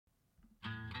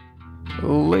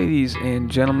Ladies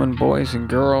and gentlemen, boys and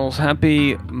girls,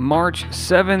 happy March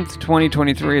 7th,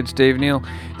 2023. It's Dave Neal,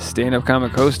 stand-up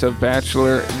comic host of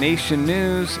Bachelor Nation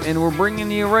News, and we're bringing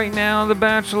you right now the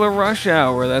Bachelor Rush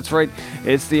Hour. That's right,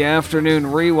 it's the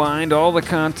afternoon rewind, all the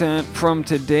content from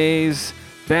today's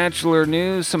Bachelor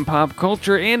news, some pop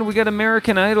culture, and we got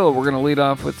American Idol. We're going to lead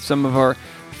off with some of our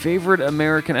favorite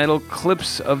American Idol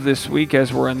clips of this week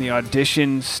as we're on the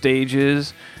audition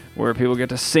stages, where people get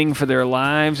to sing for their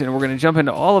lives, and we're going to jump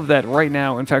into all of that right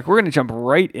now. In fact, we're going to jump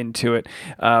right into it.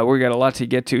 We got a lot to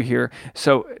get to here.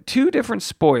 So, two different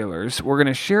spoilers. We're going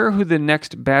to share who the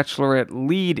next Bachelorette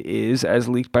lead is, as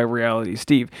leaked by Reality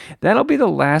Steve. That'll be the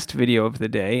last video of the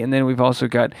day, and then we've also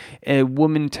got a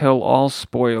Woman Tell All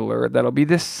spoiler. That'll be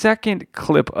the second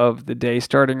clip of the day,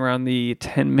 starting around the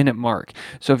 10-minute mark.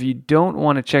 So, if you don't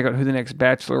want to check out who the next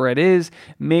Bachelorette is,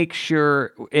 make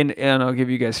sure, and I'll give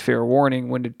you guys fair warning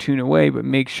when to tune away, but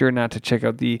make sure not to check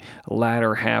out the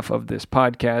latter half of this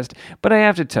podcast. But I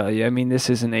have to tell you, I mean, this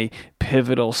isn't a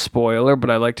pivotal spoiler, but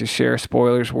I like to share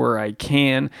spoilers where I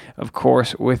can, of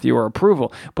course, with your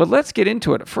approval. But let's get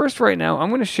into it. First, right now, I'm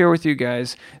going to share with you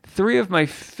guys 3 of my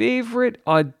favorite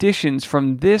auditions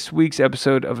from this week's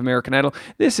episode of American Idol.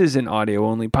 This is an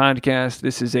audio-only podcast.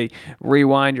 This is a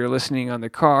rewind. You're listening on the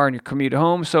car and your commute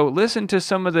home, so listen to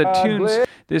some of the tunes.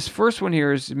 This first one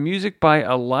here is music by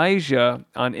Elijah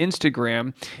on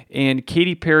Instagram, and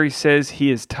Katy Perry says he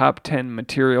is top 10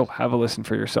 material. Have a listen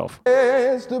for yourself.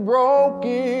 It's the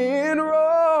broken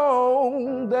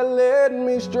road that led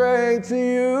me straight to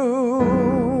you.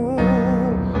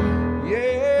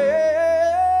 Yeah,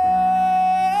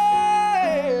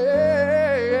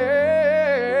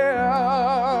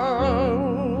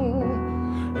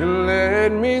 it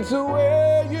led me to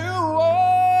where you are,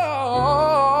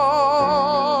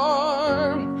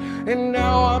 and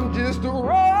now I'm just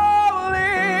rolling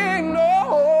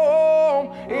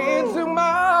home into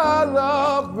my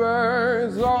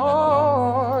lover's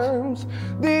arms.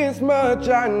 This much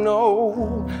I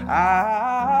know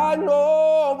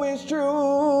it's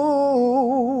true,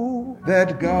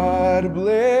 that God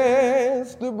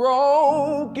bless the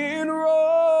broken road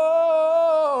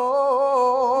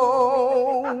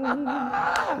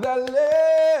that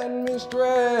led me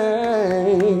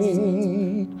straight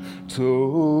to you.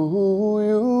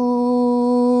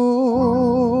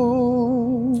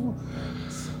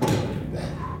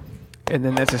 And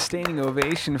then that's a standing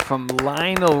ovation from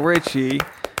Lionel Richie.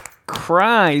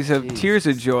 Cries of tears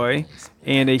of joy,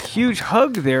 and a huge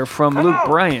hug there from Luke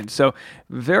Bryan. So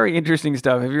very interesting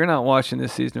stuff. If you're not watching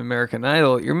this season of American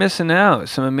Idol, you're missing out.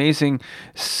 Some amazing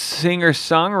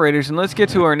singer-songwriters. And let's get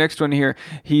to our next one here.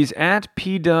 He's at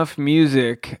PDuff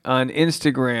Music on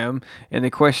Instagram, and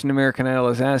the question American Idol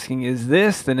is asking, is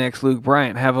this the next Luke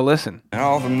Bryan? Have a listen.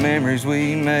 All the memories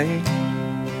we made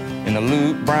and the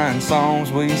Luke Bryan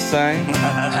songs we sang.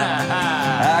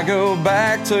 I go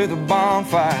back to the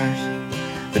bonfires,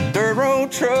 the dirt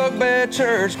road truck bed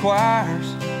church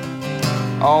choirs,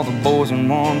 all the boys in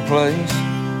one place.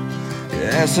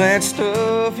 Yeah, that's that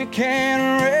stuff you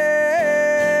can't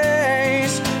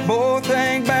erase. Boy,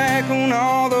 think back on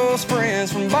all those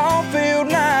friends, from ball field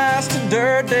nights to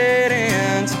dirt dead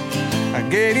ends. I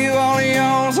gave you all of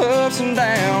y'all's ups and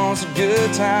downs, the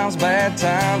good times, bad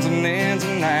times, and ins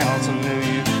and outs. I knew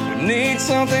you would need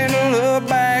something to look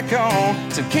back on,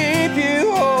 to keep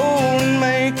you whole and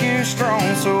make you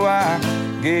strong. So I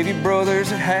gave you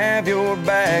brothers that have your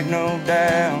back, no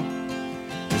doubt.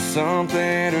 There's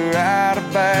something to write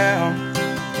about.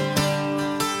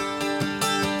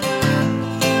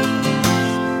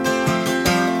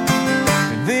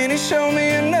 And then he showed me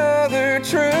another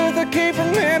truth. I keep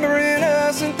remembering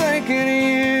us and thinking of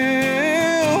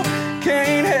you.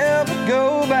 Can't help but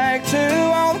go back to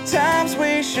all the times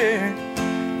we shared,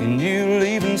 and you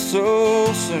leaving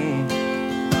so soon.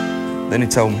 Then he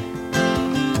told me,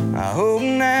 I hope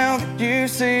now that you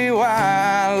see why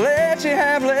I let you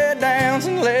have letdowns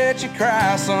and let you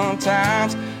cry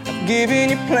sometimes. I've given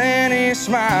you plenty of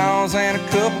smiles and a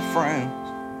couple friends,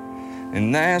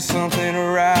 and that's something to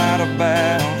write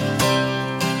about.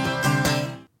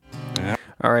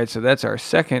 All right, so that's our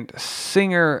second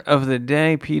singer of the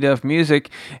day, PDuff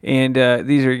Music, and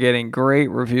these are getting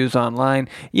great reviews online.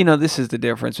 You know, this is the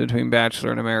difference between Bachelor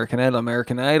and American Idol.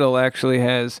 American Idol actually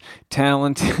has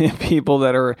talented people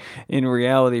that are in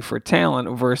reality for talent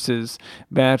versus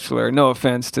Bachelor. No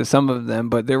offense to some of them,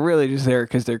 but they're really just there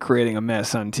because they're creating a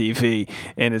mess on TV,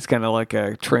 and it's kind of like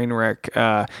a train wreck,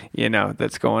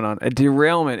 that's going on. A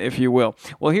derailment, if you will.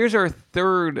 Well, here's our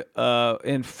third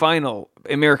and final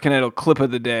American Idol clip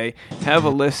of the day. Have a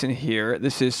listen here.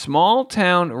 This is small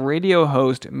town radio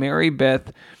host Mary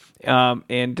Beth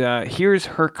And here's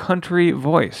her country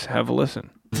voice. Have a listen.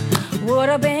 Would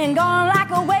have been gone like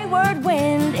a wayward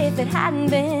wind if it hadn't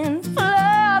been for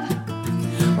love.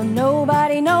 Well,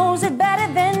 nobody knows it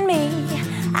better than me.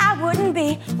 I wouldn't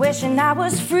be wishing I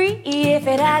was free if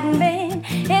it hadn't been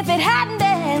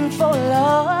for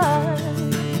love.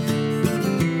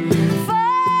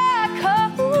 For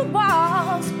cold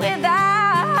walls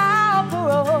without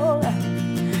parole.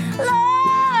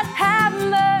 Lord, have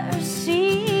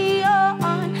mercy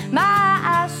on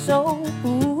my soul.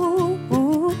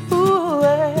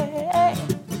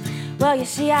 Well, you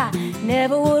see, I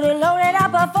never would have loaded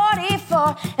up a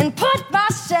 44 and put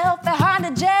myself behind a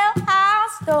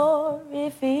jailhouse door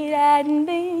if it hadn't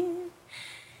been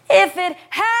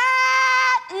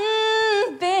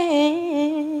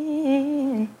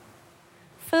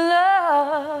for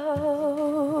love.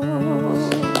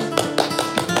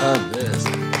 Love this.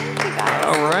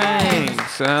 All right.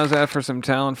 So how's that for some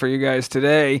talent for you guys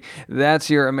today? That's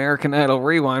your American Idol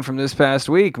Rewind from this past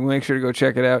week. Make sure to go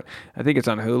check it out. I think it's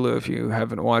on Hulu. If you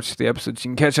haven't watched the episodes, you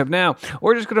can catch up now.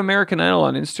 Or just go to American Idol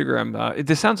on Instagram.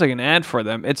 This sounds like an ad for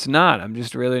them. It's not. I'm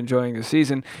just really enjoying the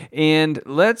season. And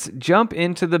let's jump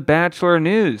into the Bachelor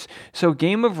news. So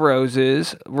Game of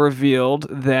Roses revealed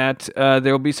that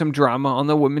there will be some drama on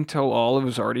the Women Tell All. It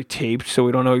was already taped, so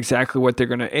we don't know exactly what they're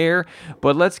going to air.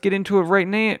 But let's get into it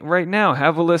right now.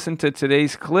 Have a listen to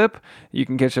today's clip. You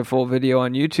can catch a full video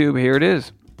on YouTube. Here it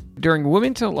is. During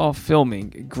Women Tell All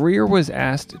filming, Greer was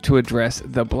asked to address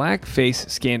the blackface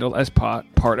scandal as part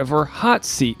of her hot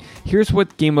seat. Here's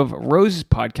what Game of Roses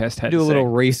podcast had to say. Do a little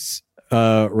race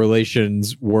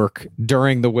relations work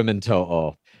during the Women Tell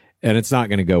All, and it's not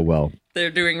going to go well.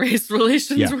 They're doing race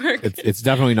relations work? It's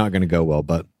definitely not going to go well,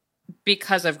 but...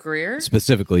 Because of Greer?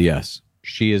 Specifically, yes.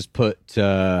 She is put,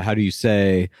 how do you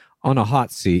say, on a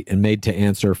hot seat and made to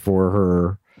answer for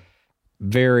her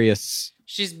various...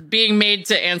 She's being made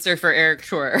to answer for Eric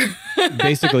Shore.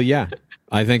 Basically, yeah.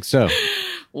 I think so.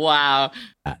 Wow.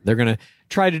 They're going to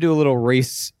try to do a little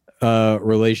race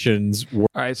relations work.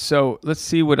 All right, so let's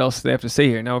see what else they have to say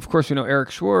here. Now, of course, we know Eric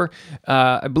Shore,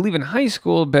 I believe in high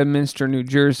school, Bedminster, New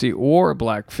Jersey, wore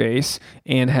blackface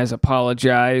and has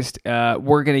apologized.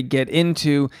 We're going to get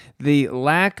into the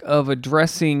lack of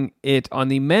addressing it on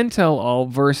the Men Tell All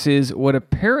versus what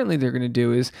apparently they're going to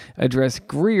do is address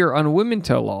Greer on Women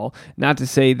Tell All. Not to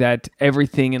say that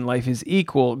everything in life is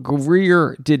equal.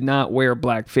 Greer did not wear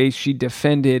blackface. She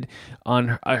defended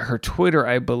on her Twitter,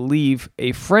 I believe,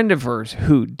 a friend of hers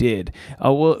who did.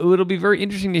 Well, it'll be very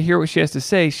interesting to hear what she has to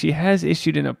say. She has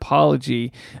issued an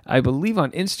apology, I believe,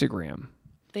 on Instagram.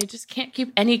 They just can't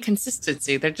keep any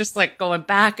consistency. They're just like going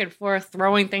back and forth,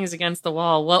 throwing things against the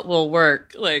wall. What will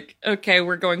work? Like, okay,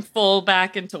 we're going full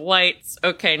back into whites.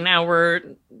 Okay, now we're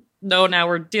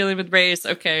dealing with race.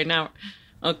 Okay.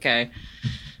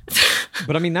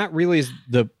 But I mean, that really is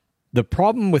the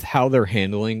problem with how they're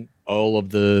handling all of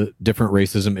the different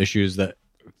racism issues that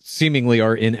seemingly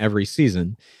are in every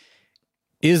season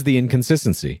is the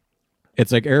inconsistency.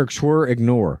 It's like Eric Schwer,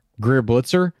 ignore. Greer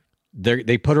Blitzer,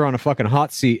 they put her on a fucking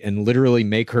hot seat and literally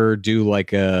make her do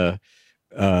like a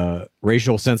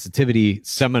racial sensitivity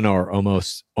seminar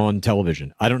almost on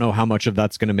television. I don't know how much of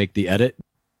that's going to make the edit.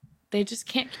 They just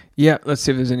can't. Yeah, let's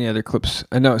see if there's any other clips.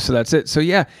 No, so that's it. So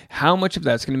yeah, how much of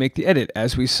that's going to make the edit?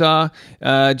 As we saw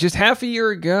just half a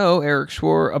year ago, Eric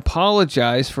Schwer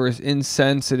apologized for his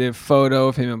insensitive photo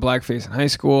of him in blackface in high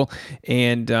school.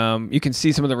 And you can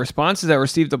see some of the responses that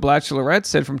received. The Bachelorette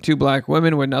said from two black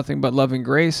women with nothing but love and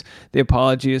grace, the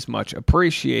apology is much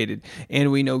appreciated.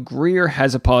 And we know Greer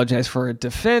has apologized for her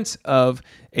defense of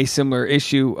a similar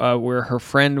issue where her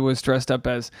friend was dressed up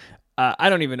as I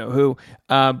don't even know who,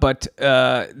 but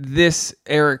this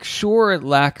Eric Shore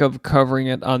lack of covering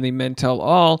it on the Men Tell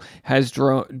All has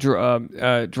drawn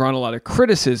a lot of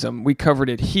criticism. We covered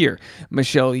it here.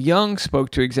 Michelle Young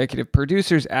spoke to executive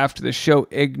producers after the show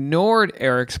ignored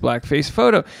Eric's blackface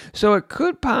photo. So it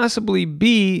could possibly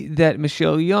be that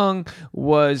Michelle Young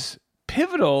was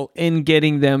pivotal in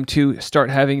getting them to start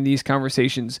having these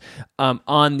conversations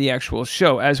on the actual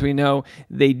show. As we know,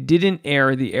 they didn't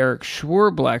air the Eric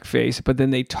Schwer blackface, but then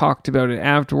they talked about it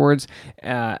afterwards.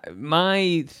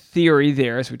 My theory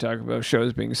there, as we talk about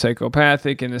shows being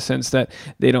psychopathic in the sense that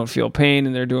they don't feel pain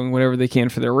and they're doing whatever they can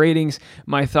for their ratings,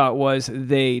 my thought was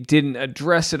they didn't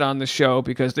address it on the show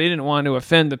because they didn't want to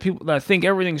offend the people that think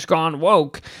everything's gone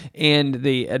woke, and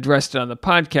they addressed it on the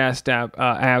podcast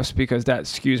apps because that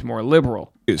skews more liberal.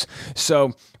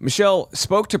 So Michelle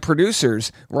spoke to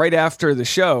producers right after the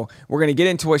show. We're going to get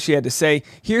into what she had to say.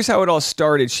 Here's how it all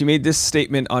started. She made this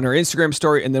statement on her Instagram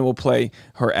story, and then we'll play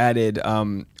her added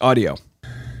audio.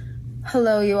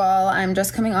 Hello, you all. I'm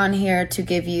just coming on here to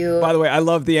give you By the way, I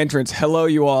love the entrance. Hello,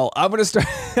 you all. I'm going to start.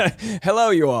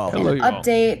 Hello, you all. Hello, you all.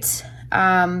 update.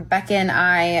 Becca and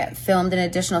I filmed an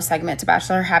additional segment to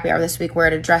Bachelor Happy Hour this week where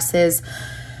it addresses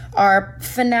our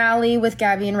finale with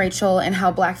Gabby and Rachel and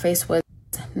how blackface was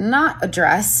not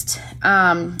addressed.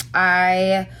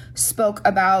 I spoke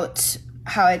about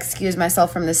how I excused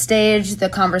myself from the stage, the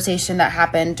conversation that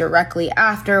happened directly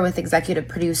after with executive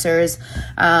producers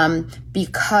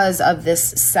because of this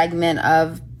segment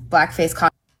of blackface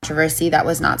controversy that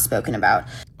was not spoken about.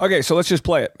 Okay, so let's just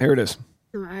play it. Here it is.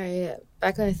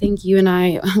 Becca, I think you and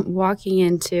I walking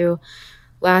into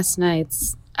last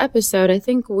night's episode, I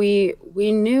think we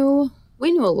knew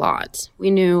a lot. We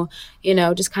knew,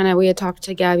 just kind of, we had talked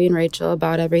to Gabby and Rachel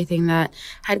about everything that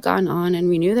had gone on, and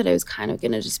we knew that it was kind of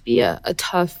going to just be a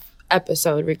tough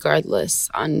episode regardless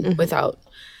without,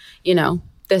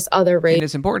 this other race. And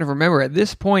it's important to remember, at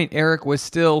this point, Eric was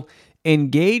still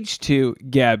engaged to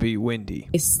Gabby Windy.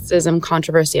 Racism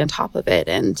controversy on top of it.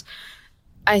 And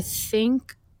I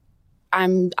think I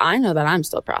know that I'm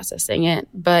still processing it,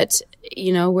 but,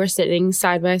 we're sitting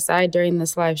side by side during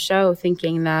this live show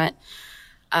thinking that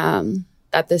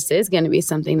that this is going to be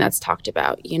something that's talked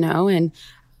about, and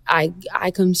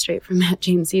I come straight from that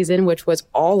James season, which was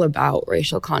all about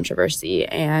racial controversy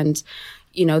and,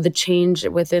 the change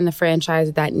within the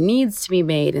franchise that needs to be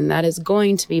made and that is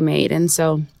going to be made. And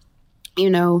so,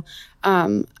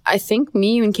 I think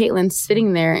me, you, and Caitlin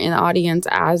sitting there in the audience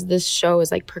as this show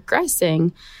is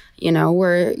progressing,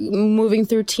 we're moving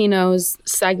through Tino's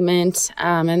segment.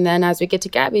 And then as we get to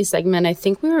Gabby's segment, I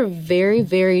think we were very,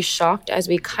 very shocked as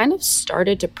we kind of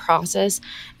started to process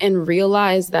and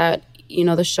realize that,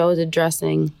 the show is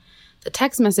addressing the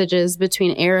text messages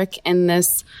between Eric and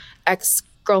this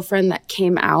ex-girlfriend that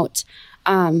came out.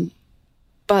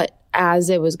 But as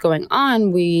it was going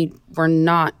on, we were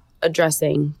not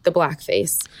addressing the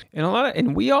blackface.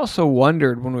 And we also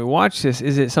wondered when we watched this,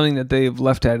 is it something that they've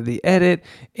left out of the edit?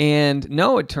 And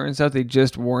no, it turns out they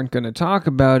just weren't going to talk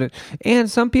about it. And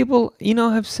some people,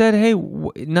 have said, hey,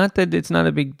 not that it's not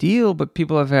a big deal, but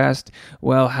people have asked,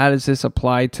 well, how does this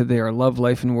apply to their love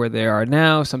life and where they are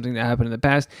now? Something that happened in the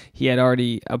past. He had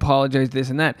already apologized,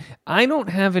 this and that. I don't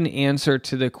have an answer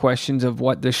to the questions of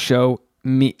what the show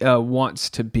wants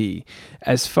to be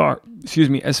as far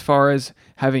as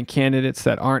having candidates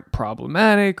that aren't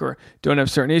problematic or don't have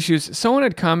certain issues. Someone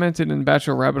had commented in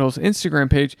Bachelor Rabbit Hole's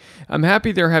Instagram page, I'm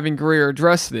happy they're having Greer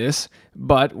address this,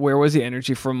 but where was the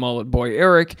energy from Mullet Boy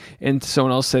Eric? And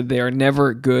someone else said they are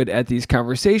never good at these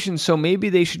conversations, so maybe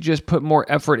they should just put more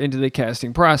effort into the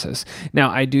casting process.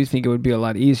 Now, I do think it would be a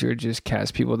lot easier to just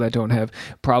cast people that don't have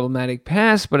problematic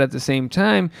past, but at the same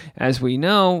time, as we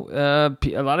know,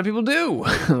 a lot of people do.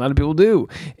 A lot of people do.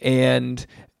 And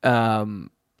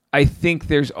I think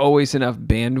there's always enough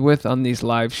bandwidth on these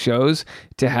live shows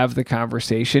to have the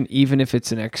conversation, even if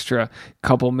it's an extra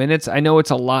couple minutes. I know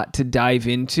it's a lot to dive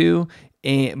into,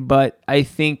 but I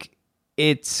think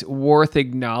it's worth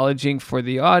acknowledging for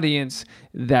the audience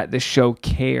that the show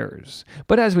cares.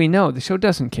 But as we know, the show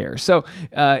doesn't care. So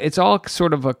it's all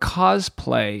sort of a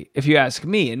cosplay, if you ask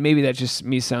me, and maybe that's just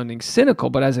me sounding cynical,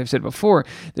 but as I've said before,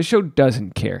 the show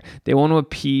doesn't care. They want to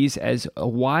appease as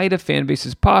wide a fan base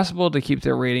as possible to keep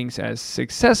their ratings as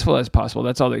successful as possible.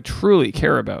 That's all they truly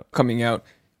care about. Coming out,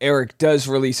 Eric does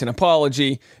release an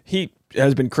apology. He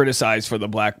has been criticized for the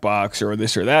black box or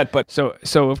this or that, but so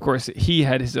of course he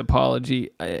had his apology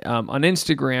on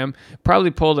Instagram,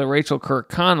 probably pulled a Rachel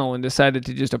Kirkconnell and decided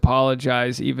to just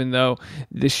apologize, even though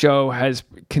the show has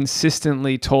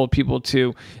consistently told people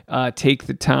to take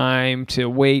the time to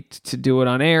wait to do it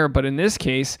on air, but in this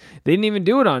case they didn't even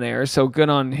do it on air, so good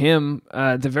on him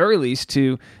at the very least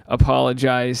to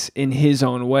apologize in his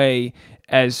own way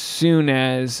as soon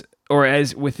as, or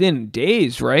as within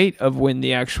days, right, of when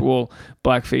the actual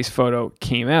blackface photo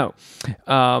came out.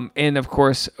 And of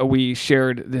course, we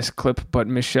shared this clip, but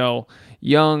Michelle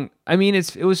Young, I mean,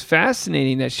 it was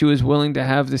fascinating that she was willing to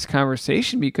have this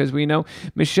conversation, because we know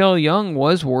Michelle Young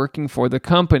was working for the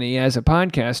company as a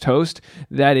podcast host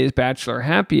that is Bachelor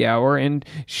Happy Hour, and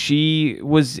she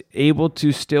was able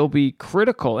to still be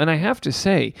critical. And I have to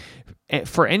say,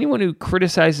 for anyone who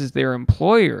criticizes their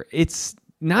employer, it's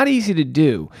not easy to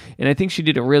do, and I think she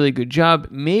did a really good job.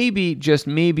 Maybe, just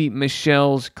maybe,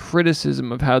 Michelle's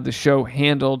criticism of how the show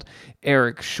handled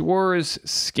Eric Schwartz's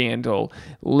scandal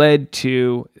led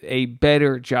to a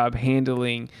better job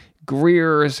handling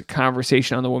Greer's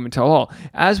conversation on the Women Tell All.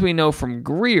 As we know from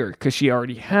Greer, because she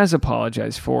already has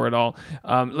apologized for it all,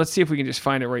 let's see if we can just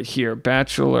find it right here.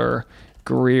 Bachelor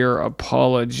Greer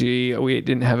apology. We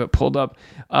didn't have it pulled up.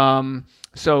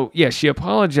 So, yeah, she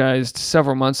apologized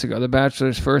several months ago. The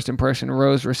Bachelor's First Impression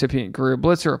Rose recipient Greer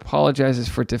Blitzer apologizes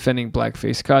for defending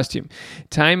blackface costume.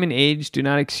 Time and age do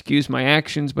not excuse my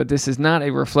actions, but this is not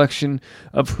a reflection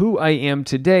of who I am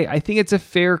today. I think it's a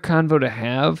fair convo to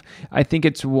have. I think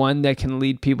it's one that can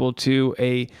lead people to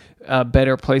a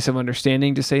better place of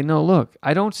understanding, to say, no, look,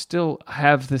 I don't still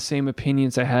have the same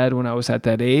opinions I had when I was at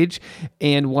that age.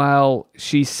 And while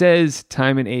she says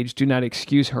time and age do not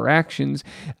excuse her actions,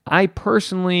 I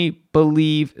personally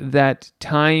believe that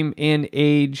time and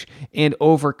age and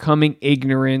overcoming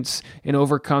ignorance and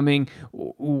overcoming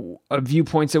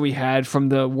viewpoints that we had from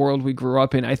the world we grew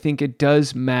up in, I think it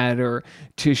does matter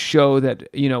to show that,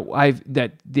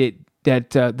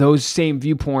 those same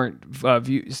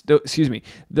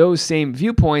those same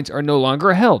viewpoints are no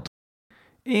longer held.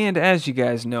 And as you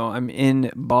guys know, I'm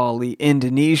in Bali,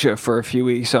 Indonesia for a few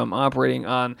weeks, so I'm operating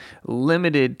on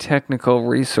limited technical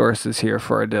resources here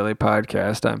for our daily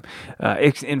podcast.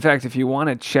 In fact, if you want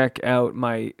to check out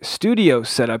my studio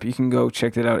setup, you can go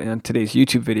check that out in today's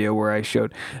YouTube video where I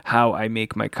showed how I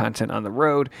make my content on the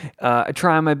road. I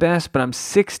try my best, but I'm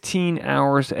 16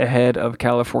 hours ahead of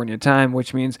California time,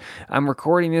 which means I'm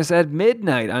recording this at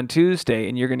midnight on Tuesday,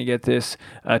 and you're going to get this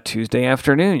Tuesday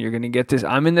afternoon. You're going to get this.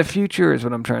 I'm in the future is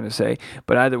what I'm trying to say.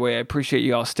 But either way, I appreciate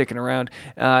you all sticking around.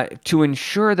 To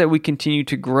ensure that we continue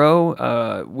to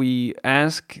grow, we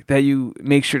ask that you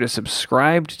make sure to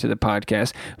subscribe to the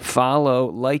podcast, follow,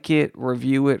 like it,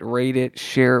 review it, rate it,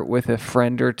 share it with a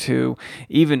friend or two.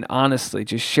 Even honestly,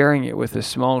 just sharing it with a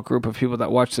small group of people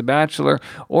that watch The Bachelor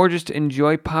or just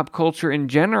enjoy pop culture in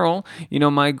general.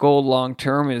 My goal long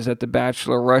term is that The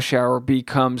Bachelor Rush Hour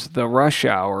becomes the Rush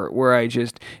Hour, where I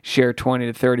just share 20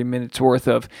 to 30 minutes worth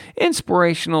of inspirational,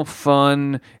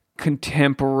 fun,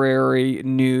 contemporary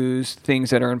news, things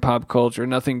that are in pop culture,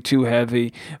 nothing too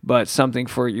heavy, but something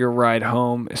for your ride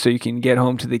home so you can get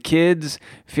home to the kids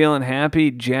feeling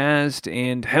happy, jazzed,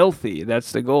 and healthy.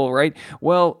 That's the goal, right?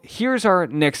 Well, here's our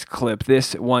next clip.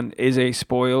 This one is a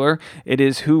spoiler. It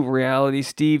is who Reality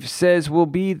Steve says will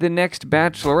be the next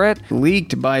Bachelorette,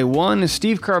 leaked by one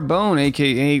Steve Carbone,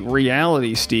 aka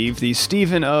Reality Steve. The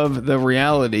Steven of the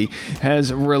reality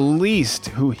has released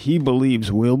who he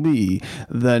believes will be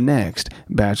the next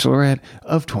Bachelorette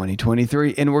of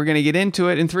 2023, and we're going to get into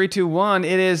it in 3, 2, 1.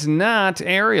 It is not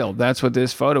Ariel. That's what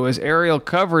this photo is. Ariel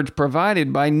coverage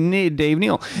provided by Dave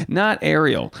Neal, not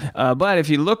Ariel. But if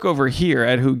you look over here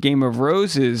at who Game of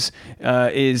Roses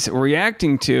is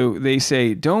reacting to, they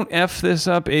say, don't F this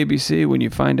up, ABC, when you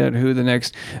find out who the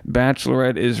next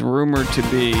Bachelorette is rumored to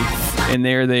be. And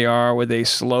there they are with a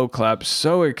slow clap.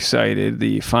 So excited.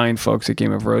 The fine folks at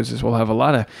Game of Roses will have a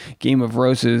lot of Game of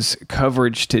Roses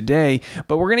coverage today,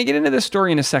 but we're going to get into this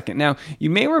story in a second. Now, you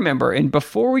may remember, and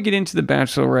before we get into the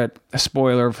Bachelorette, a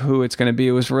spoiler of who it's going to be,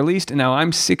 it was released, and now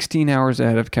I'm 16 hours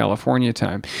ahead of California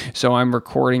time, so I'm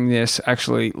recording this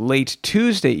actually late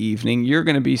Tuesday evening. You're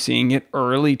going to be seeing it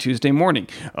early Tuesday morning.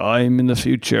 I'm in the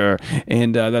future,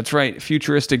 and that's right,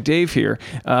 futuristic Dave here.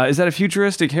 Is that a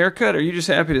futuristic haircut, or are you just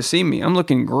happy to see me? I'm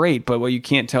looking great, but what you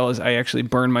can't tell is I actually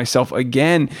burned myself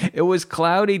again. It was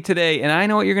cloudy today, and I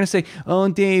know what you're going to say. Oh,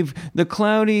 Dave, the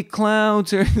cloudy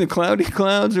clouds are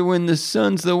when the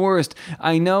sun's the worst.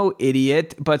 I know,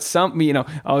 idiot, but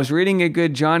I was reading a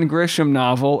good John Grisham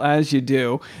novel, as you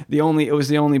do. It was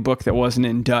the only book that wasn't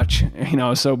in Dutch. I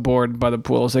was so bored by the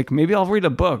pool. I was like, maybe I'll read a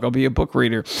book. I'll be a book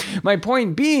reader. My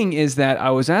point being is that I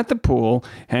was at the pool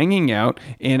hanging out,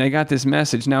 and I got this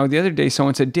message. Now, the other day,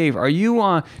 someone said, Dave, are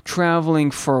you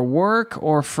traveling for work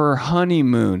or for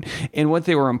honeymoon? And what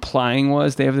they were implying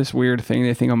was they have this weird thing.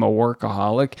 They think I'm a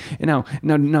workaholic. And now,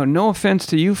 no offense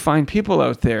to you fine people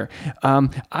out there.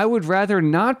 I would rather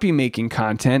not be making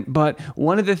content, but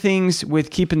one of the things with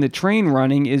keeping the train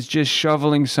running is just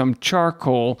shoveling some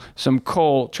coal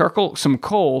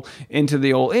into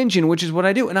the old engine, which is what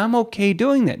I do. And I'm okay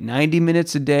doing that. 90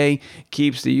 minutes a day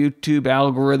keeps the YouTube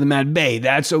algorithm at bay.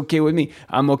 That's okay with me.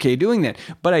 I'm okay doing that.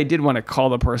 But I did want to call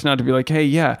the person out to be like, hey,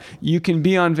 yeah, you can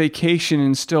be on vacation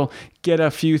and still get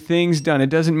a few things done. It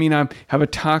doesn't mean I have a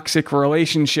toxic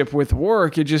relationship with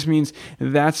work. It just means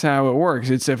that's how it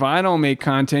works. It's if I don't make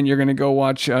content, you're going to go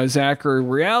watch Zachary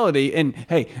Reality. And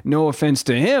hey, no offense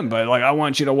to him, but I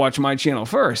want you to watch my channel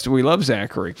first. We love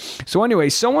Zachary. So anyway,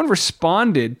 someone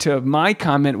responded to my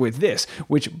comment with this,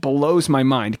 which blows my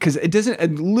mind because it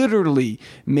literally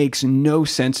makes no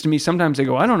sense to me. Sometimes I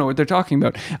go, I don't know what they're talking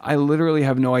about. I literally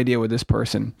have no idea what this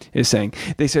person is saying.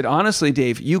 They said, honestly,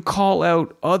 Dave, you call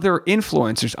out other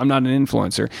influencers. I'm not an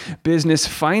influencer. Business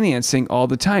financing all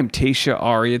the time. Tayshia,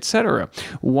 Ari, etc.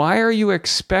 Why are you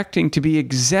expecting to be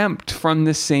exempt from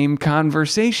the same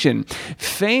conversation?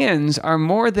 Fans are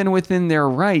more than within their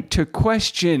right to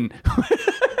question.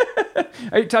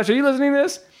 Tasha, are you listening to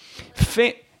this?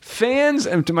 Fans,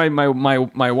 and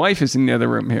my wife is in the other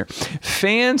room here.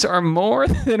 Fans are more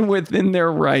than within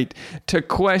their right to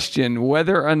question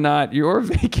whether or not your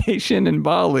vacation in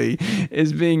Bali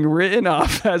is being written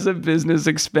off as a business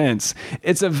expense.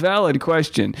 It's a valid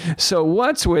question. So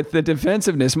what's with the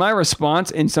defensiveness? My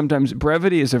response, and sometimes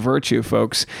brevity is a virtue,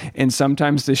 folks, and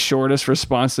sometimes the shortest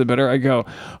response, the better. I go,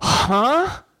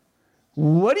 huh?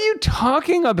 What are you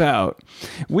talking about?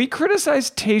 We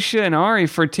criticized Tayshia and Ari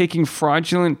for taking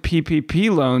fraudulent PPP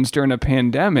loans during a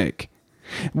pandemic.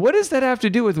 What does that have to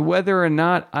do with whether or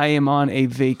not I am on a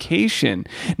vacation?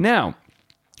 Now,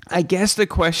 I guess the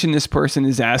question this person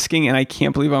is asking, and I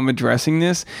can't believe I'm addressing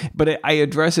this, but I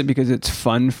address it because it's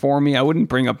fun for me. I wouldn't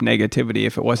bring up negativity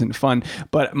if it wasn't fun,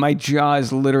 but my jaw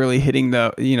is literally hitting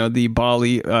the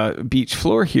Bali beach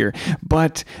floor here.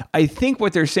 But I think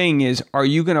what they're saying is, are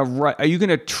you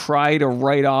gonna try to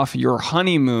write off your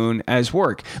honeymoon as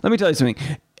work? Let me tell you something.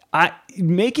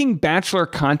 Making Bachelor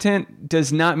content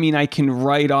does not mean I can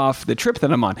write off the trip that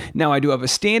I'm on. Now, I do have a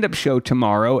stand-up show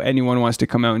tomorrow. Anyone wants to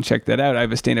come out and check that out, I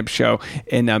have a stand-up show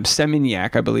in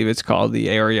Seminyak, I believe it's called, the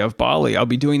area of Bali. I'll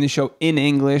be doing the show in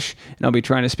English, and I'll be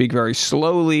trying to speak very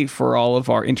slowly for all of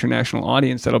our international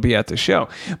audience that'll be at the show.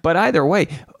 But either way,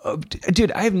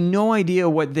 dude, I have no idea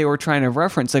what they were trying to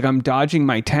reference. Like, I'm dodging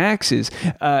my taxes.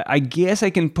 I guess I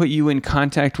can put you in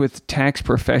contact with tax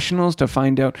professionals to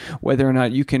find out whether or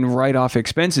not you can write off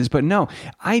expenses. But no,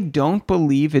 I don't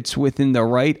believe it's within the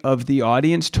right of the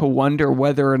audience to wonder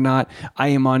whether or not I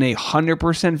am on a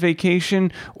 100%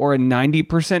 vacation or a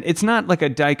 90%. It's not like a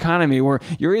dichotomy where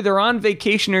you're either on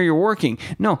vacation or you're working.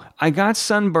 No, I got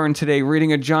sunburned today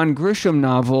reading a John Grisham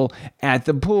novel at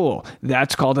the pool.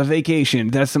 That's called a vacation.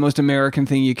 That's the most American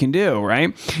thing you can do,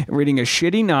 right? Reading a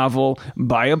shitty novel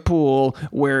by a pool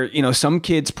where, some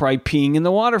kid's probably peeing in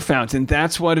the water fountain.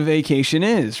 That's what a vacation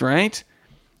is, right?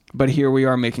 But here we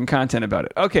are making content about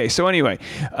it. Okay, so anyway,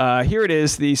 here it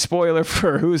is, the spoiler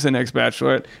for who's the next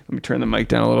Bachelorette. Let me turn the mic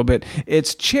down a little bit.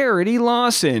 It's Charity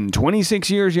Lawson, 26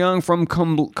 years young, from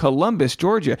Columbus,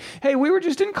 Georgia. Hey, we were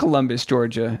just in Columbus,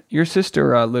 Georgia. Your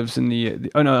sister lives in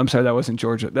oh no, I'm sorry, that wasn't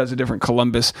Georgia. That's a different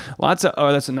Columbus.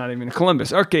 That's not even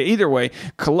Columbus. Okay, either way,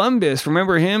 Columbus,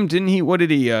 remember him? What did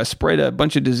he spread a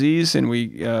bunch of disease, and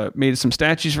we made some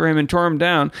statues for him and tore him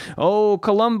down. Oh,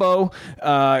 Columbo,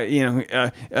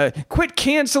 quit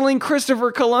canceling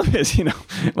Christopher Columbus,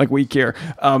 like we care.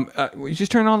 We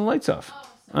just turn all the lights off.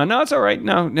 No, it's all right.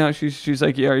 No, she's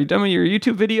like, yeah, are you done with your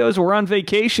YouTube videos? We're on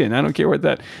vacation. I don't care what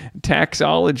that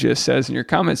taxologist says in your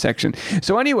comment section.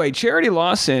 So anyway, Charity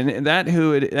Lawson, that's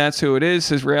who it is,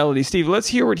 says Reality Steve. Let's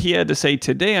hear what he had to say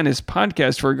today on his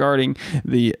podcast regarding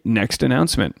the next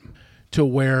announcement. To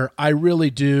where I really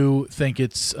do think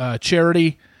it's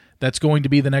Charity that's going to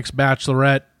be the next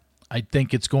Bachelorette. I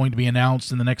think it's going to be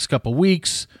announced in the next couple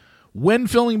weeks. When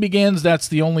filming begins, that's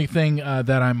the only thing that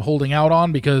I'm holding out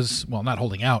on because, well, not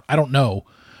holding out. I don't know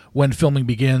when filming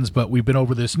begins, but we've been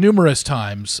over this numerous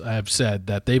times. I've said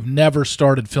that they've never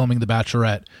started filming The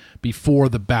Bachelorette before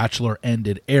The Bachelor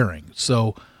ended airing.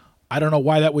 So I don't know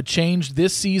why that would change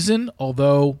this season,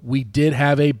 although we did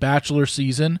have a Bachelor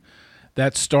season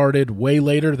that started way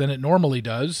later than it normally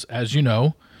does, as you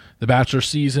know. The Bachelor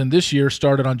season this year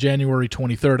started on January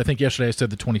 23rd. I think yesterday I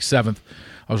said the 27th.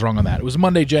 I was wrong on that. It was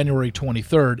Monday, January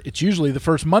 23rd. It's usually the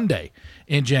first Monday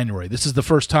in January. This is the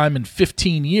first time in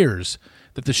 15 years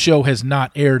that the show has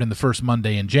not aired in the first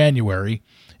Monday in January,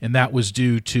 and that was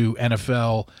due to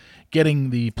NFL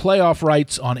getting the playoff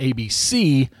rights on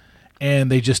ABC, and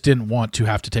they just didn't want to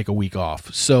have to take a week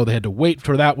off. So they had to wait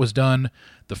till that was done.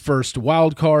 The first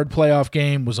wild card playoff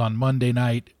game was on Monday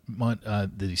night, the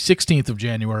 16th of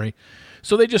January.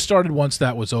 So they just started once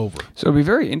that was over. So it'd be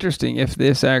very interesting if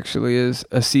this actually is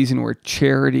a season where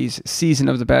Charity's season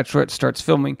of The Bachelorette starts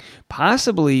filming,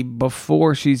 possibly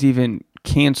before she's even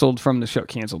canceled from the show.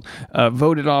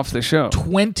 Voted off the show.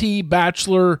 20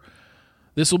 Bachelor.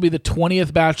 This will be the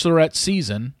 20th Bachelorette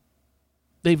season.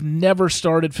 They've never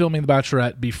started filming The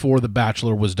Bachelorette before The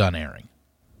Bachelor was done airing.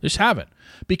 They just haven't.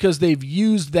 Because they've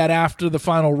used that after the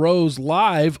final rose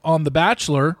live on The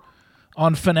Bachelor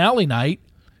on finale night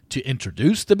to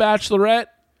introduce The Bachelorette.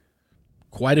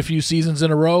 Quite a few seasons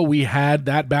in a row, we had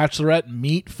that Bachelorette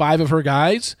meet 5 of her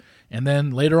guys, and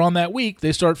then later on that week,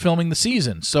 they start filming the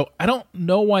season. So I don't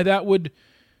know why that would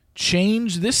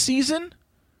change this season,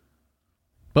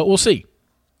 but we'll see.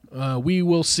 We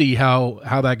will see how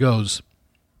that goes.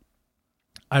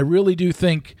 I really do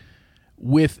think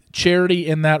with Charity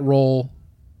in that role,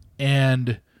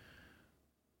 and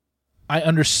I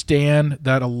understand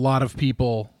that a lot of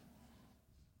people,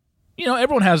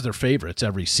 everyone has their favorites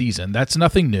every season. That's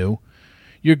nothing new.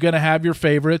 You're going to have your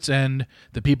favorites, and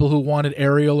the people who wanted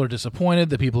Ariel are disappointed.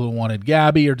 The people who wanted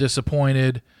Gabby are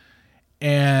disappointed.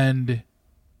 And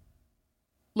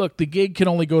look, the gig can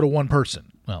only go to one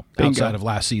person. Well, outside of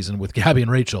last season with Gabby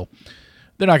and Rachel.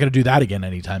 They're not going to do that again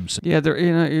anytime soon. Yeah,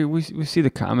 we see the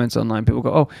comments online. People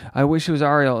go, "Oh, I wish it was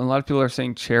Ariel," and a lot of people are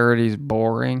saying Charity's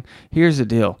boring. Here's the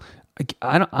deal: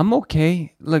 I'm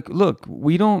okay. Look,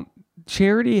 we don't.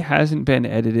 Charity hasn't been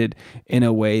edited in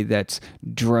a way that's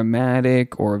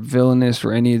dramatic or villainous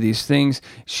or any of these things.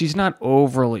 She's not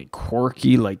overly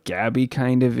quirky like Gabby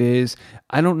kind of is.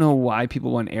 I don't know why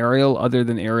people want Ariel, other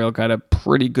than Ariel got a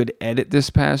pretty good edit this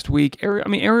past week.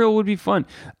 Ariel would be fun.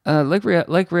 Like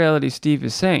Reality Steve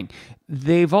is saying,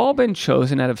 they've all been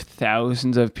chosen out of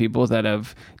thousands of people that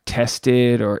have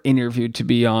tested or interviewed to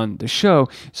be on the show.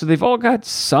 So they've all got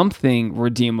something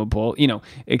redeemable,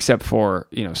 except for,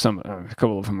 a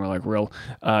couple of them are like real,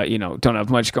 don't have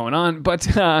much going on. But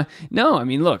no,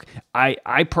 look,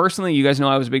 I personally, you guys know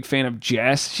I was a big fan of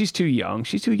Jess. She's too young.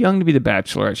 She's too young to be the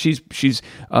Bachelorette. She's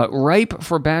ripe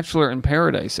for Bachelor in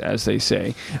Paradise, as they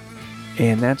say.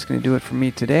 And that's going to do it for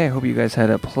me today. I hope you guys had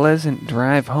a pleasant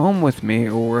drive home with me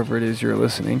or wherever it is you're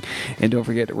listening. And don't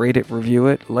forget to rate it, review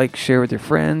it, like, share with your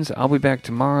friends. I'll be back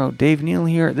tomorrow. Dave Neal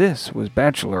here. This was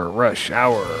Bachelor Rush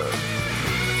Hour.